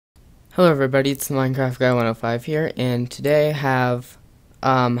Hello everybody, it's the Minecraft Guy 105 here, and today I have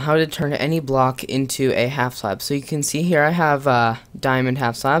how to turn any block into a half slab. So you can see here I have diamond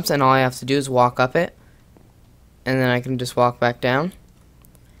half slabs, and all I have to do is walk up it, and then I can just walk back down.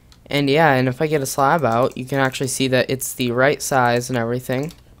 And yeah, and if I get a slab out, you can actually see that it's the right size and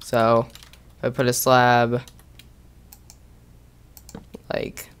everything. So if I put a slab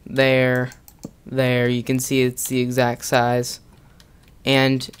like there, you can see it's the exact size.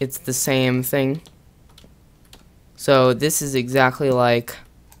 And it's the same thing. So this is exactly like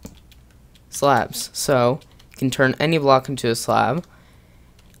slabs. So you can turn any block into a slab.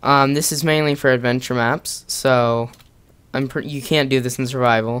 This is mainly for adventure maps. So you can't do this in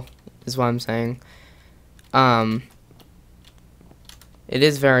survival, is what I'm saying. It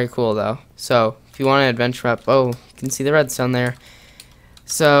is very cool though. So if you want an adventure map, oh, you can see the redstone there.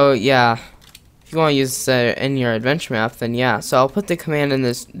 So yeah. If you want to use this in your adventure map, then yeah. So I'll put the command in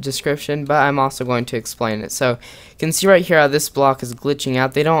this description, but I'm also going to explain it. So you can see right here how this block is glitching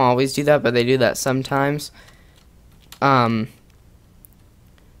out. They don't always do that, but they do that sometimes. Probably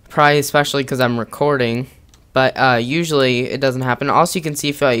especially because I'm recording, but usually it doesn't happen. Also, you can see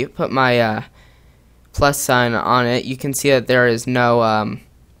if I put my plus sign on it, you can see that there is no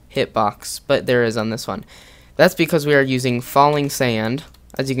hitbox, but there is on this one. That's because we are using FallingSand,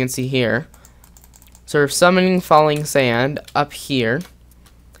 as you can see here. So we're summoning FallingSand up here,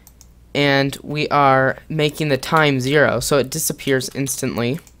 and we are making the time 0, so it disappears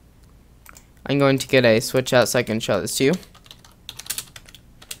instantly. I'm going to get a switch out so I can show this to you.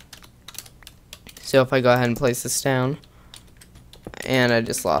 So if I go ahead and place this down, and I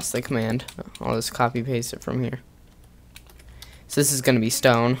just lost the command, I'll just copy paste it from here. So this is going to be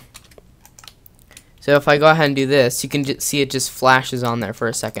stone. So if I go ahead and do this, you can see it just flashes on there for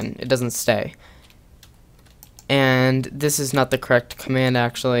a second. It doesn't stay. And this is not the correct command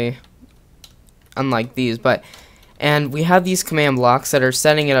actually, unlike these, and we have these command blocks that are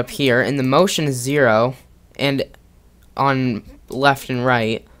setting it up here, and the motion is 0 and on left and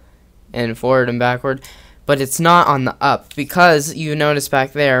right and forward and backward, but it's not on the up, because you notice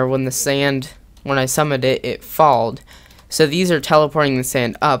back there when I summoned it, it falled. So these are teleporting the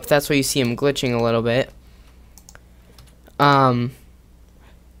sand up. That's why you see them glitching a little bit.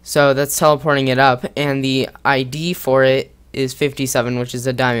 So that's teleporting it up, and the ID for it is 57, which is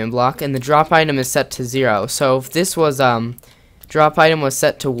a diamond block, and the drop item is set to 0. So if this was drop item was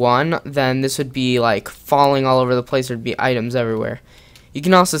set to 1, then this would be like falling all over the place. There'd be items everywhere. You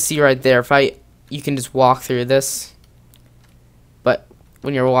can also see right there, you can just walk through this, but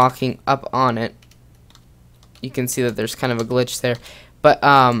when you're walking up on it, you can see that there's kind of a glitch there. But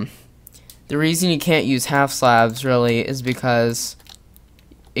the reason you can't use half slabs really is because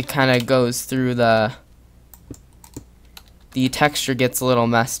it kind of goes through the texture gets a little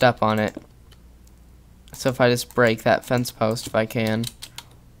messed up on it. So if I just break that fence post, if I can,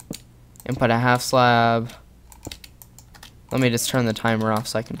 and put a half slab, let me just turn the timer off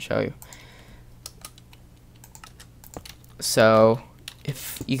so I can show you. So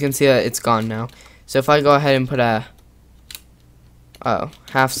if you can see that it's gone now. So if I go ahead and put a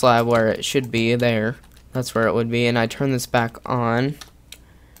half slab where it should be there, that's where it would be, and I turn this back on.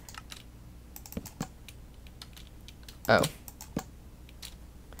 Oh.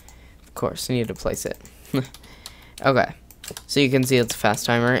 Of course, I need to place it. Okay. So you can see it's a fast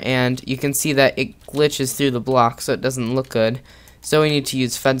timer, and you can see that it glitches through the block, so it doesn't look good. So we need to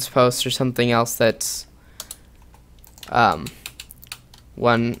use fence posts or something else that's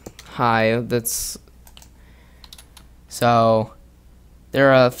one high. So there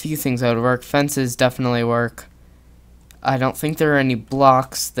are a few things that would work. Fences definitely work. I don't think there are any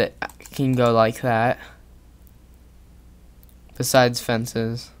blocks that can go like that besides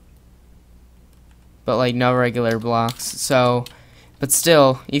fences, but like no regular blocks. So, but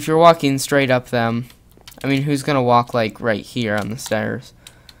still, if you're walking straight up them, I mean, who's gonna walk like right here on the stairs?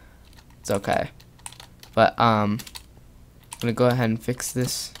 It's okay, but I'm gonna go ahead and fix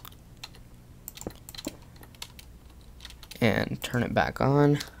this and turn it back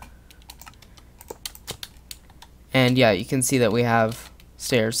on, and yeah, you can see that we have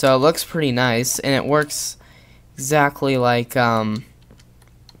stairs, so it looks pretty nice, and it works exactly like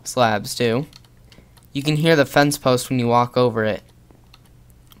slabs do. You can hear the fence post when you walk over it.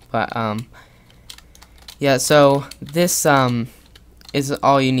 But yeah, so this is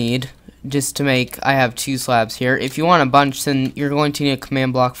all you need just to make. I have 2 slabs here. If you want a bunch, then you're going to need a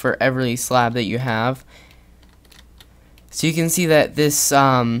command block for every slab that you have. So you can see that this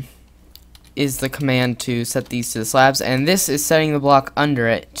is the command to set these to the slabs, and this is setting the block under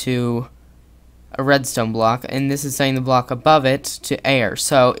it to a redstone block, and this is setting the block above it to air.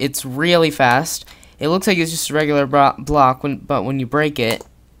 So it's really fast. It looks like it's just a regular block, but when you break it,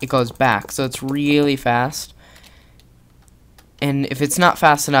 it goes back. So it's really fast. And if it's not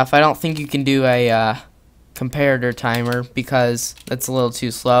fast enough, I don't think you can do a comparator timer, because that's a little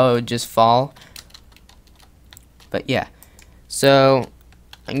too slow. It would just fall. But yeah, so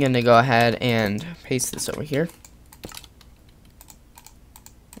I'm gonna go ahead and paste this over here.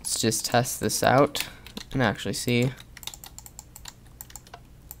 Let's just test this out and actually see.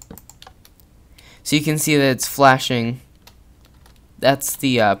 So you can see that it's flashing. That's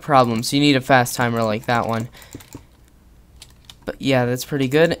the problem. So you need a fast timer like that one. But yeah, that's pretty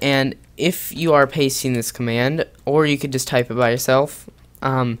good. And if you are pasting this command, or you could just type it by yourself,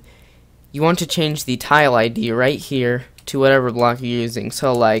 you want to change the TileID right here to whatever block you're using.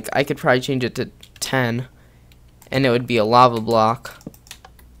 So like, I could probably change it to 10, and it would be a lava block.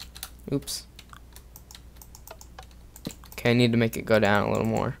 Oops. Okay, I need to make it go down a little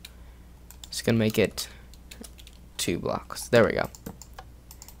more. Just gonna make it 2 blocks. There we go.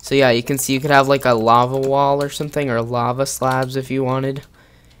 So yeah, you can see you could have like a lava wall or something, or lava slabs if you wanted.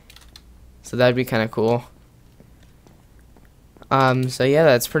 So that'd be kind of cool. So yeah,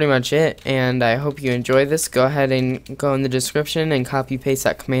 that's pretty much it, and I hope you enjoy this. Go ahead and go in the description and copy paste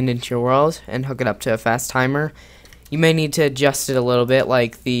that command into your world and hook it up to a fast timer. You may need to adjust it a little bit,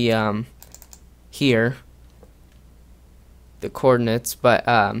 like the here, the coordinates, but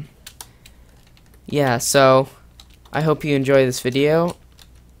yeah, so I hope you enjoy this video.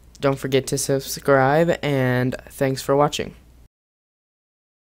 Don't forget to subscribe, and thanks for watching.